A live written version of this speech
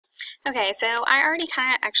Okay, so I already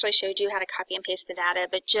kind of actually showed you how to copy and paste the data,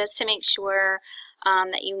 but just to make sure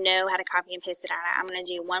that you know how to copy and paste the data, I'm going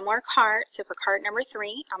to do one more cart. So for cart number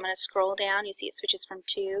 3, I'm going to scroll down. You see it switches from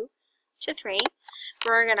 2 to 3.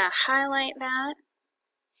 We're going to highlight that.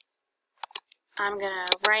 I'm going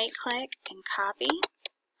to right click and copy.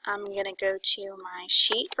 I'm going to go to my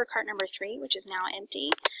sheet for cart number 3, which is now empty.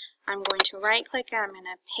 I'm going to right click and I'm going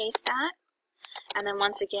to paste that. And then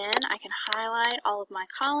once again, I can highlight all of my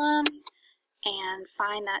columns and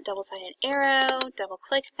find that double-sided arrow,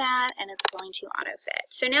 double-click that, and it's going to auto-fit.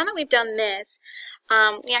 So now that we've done this,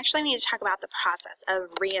 we actually need to talk about the process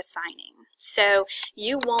of reassigning. So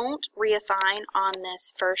you won't reassign on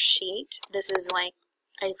this first sheet. This is like,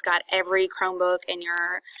 it's got every Chromebook in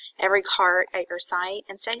every cart at your site.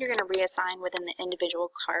 Instead, you're going to reassign within the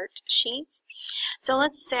individual cart sheets. So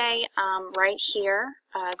let's say right here,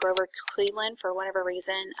 Grover Cleveland, for whatever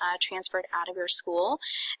reason, transferred out of your school,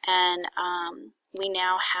 and we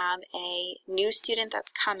now have a new student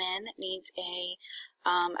that's come in that needs a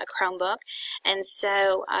Chromebook. And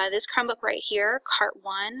so this Chromebook right here, cart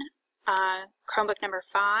 1, Chromebook number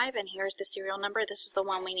 5, and here's the serial number. This is the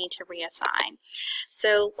one we need to reassign.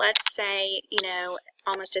 So let's say, you know,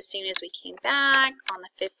 almost as soon as we came back on the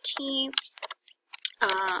 15th,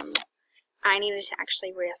 I needed to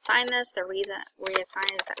actually reassign this. The reason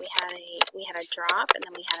reassign is that we had a drop and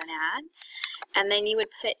then we had an add. And then you would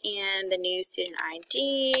put in the new student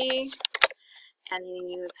ID, and then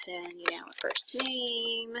you would put in, you know, a first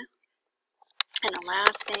name and a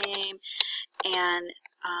last name, and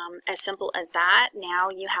as simple as that, now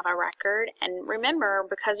you have a record. And remember,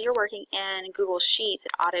 because you're working in Google Sheets,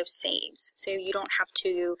 it auto saves, so you don't have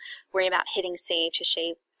to worry about hitting save to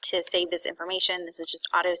save this information. This is just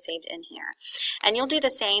auto saved in here. And you'll do the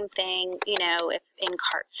same thing, you know, if in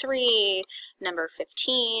cart 3, number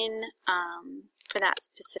 15, for that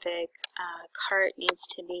specific cart needs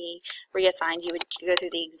to be reassigned, you would go through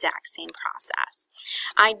the exact same process.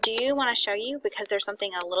 I do want to show you, because there's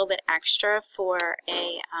something a little bit extra for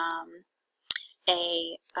a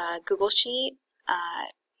Google Sheet.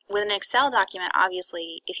 With an Excel document,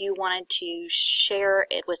 obviously, if you wanted to share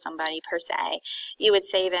it with somebody per se, you would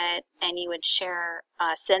save it and you would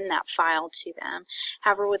send that file to them.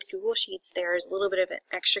 However, with Google Sheets, there's a little bit of an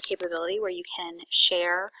extra capability where you can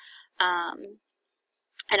share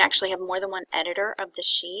and actually have more than one editor of the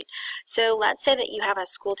sheet. So let's say that you have a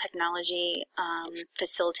school technology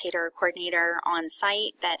facilitator or coordinator on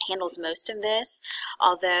site that handles most of this,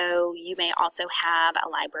 although you may also have a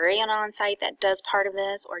librarian on site that does part of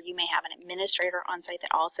this, or you may have an administrator on site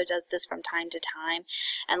that also does this from time to time.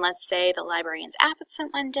 And let's say the librarian's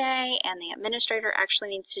absent one day and the administrator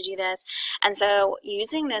actually needs to do this. And so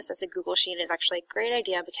using this as a Google Sheet is actually a great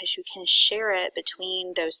idea, because you can share it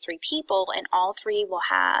between those 3 people, and all 3 will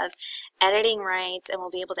have editing rights and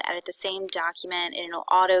will be able to edit the same document, and it'll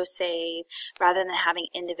auto save rather than having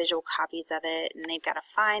individual copies of it and they've got to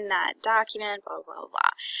find that document, blah, blah,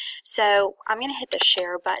 blah. So I'm going to hit the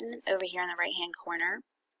share button over here in the right hand corner,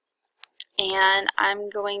 and I'm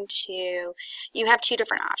going to, you have 2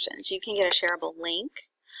 different options. You can get a shareable link,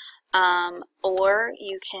 or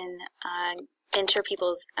you can enter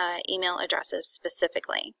people's email addresses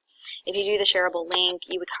specifically. If you do the shareable link,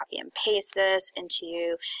 you would copy and paste this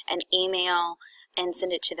into an email and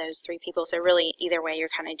send it to those 3 people. So really, either way, you're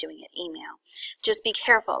kind of doing it email. Just be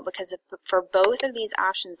careful, because for both of these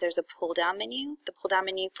options, there's a pull-down menu. The pull-down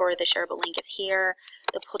menu for the shareable link is here.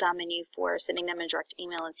 The pull-down menu for sending them a direct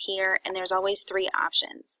email is here. And there's always 3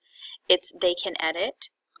 options. It's they can edit,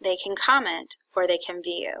 they can comment, or they can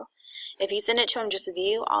view. If you send it to them just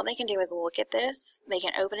view, all they can do is look at this. They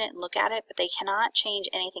can open it and look at it, but they cannot change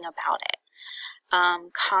anything about it.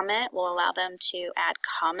 Comment will allow them to add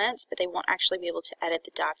comments, but they won't actually be able to edit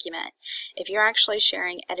the document. If you're actually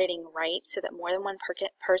sharing editing rights so that more than one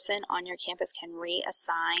person on your campus can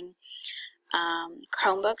reassign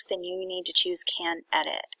Chromebooks, then you need to choose Can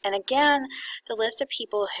Edit. And again, the list of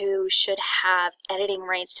people who should have editing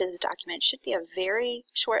rights to this document should be a very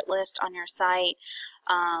short list on your site.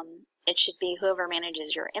 It should be whoever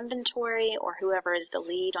manages your inventory, or whoever is the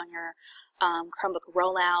lead on your Chromebook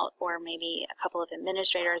rollout, or maybe a couple of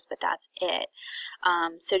administrators, but that's it.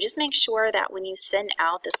 So just make sure that when you send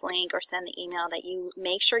out this link or send the email, that you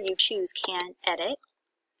make sure you choose Can Edit.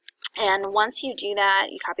 And once you do that,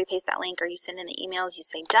 you copy paste that link or you send in the emails, you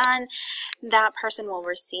say done, that person will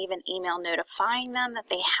receive an email notifying them that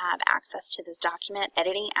they have access to this document,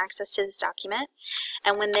 editing access to this document.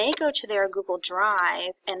 And when they go to their Google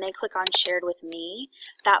Drive and they click on Shared with Me,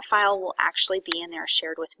 that file will actually be in their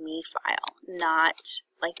Shared with Me file, not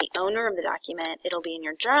like the owner of the document, it'll be in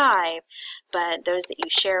your drive, but those that you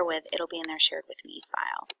share with, it'll be in their shared with me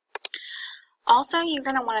file. Also, you're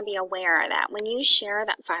going to want to be aware that when you share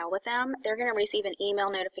that file with them, they're going to receive an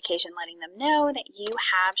email notification letting them know that you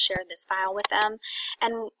have shared this file with them.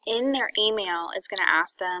 And in their email, it's going to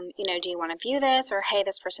ask them, you know, do you want to view this? Or, hey,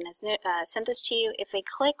 this person has sent this to you. If they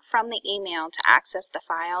click from the email to access the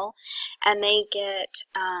file and they get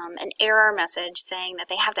an error message saying that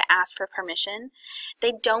they have to ask for permission,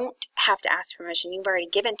 they don't have to ask for permission. You've already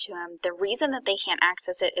given to them. The reason that they can't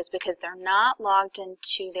access it is because they're not logged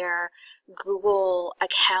into their Google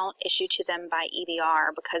account issued to them by EBR.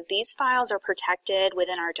 Because these files are protected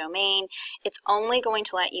within our domain, it's only going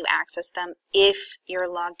to let you access them if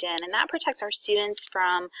you're logged in, and that protects our students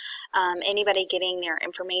from anybody getting their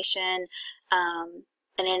information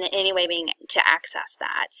and in any way being to access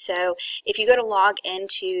that. So if you go to log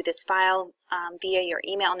into this file via your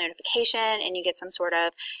email notification and you get some sort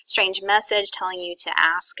of strange message telling you to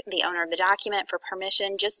ask the owner of the document for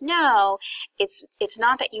permission, just know it's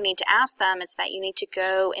not that you need to ask them, it's that you need to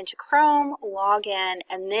go into Chrome, log in,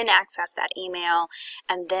 and then access that email,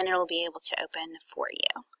 and then it'll be able to open for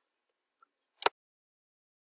you.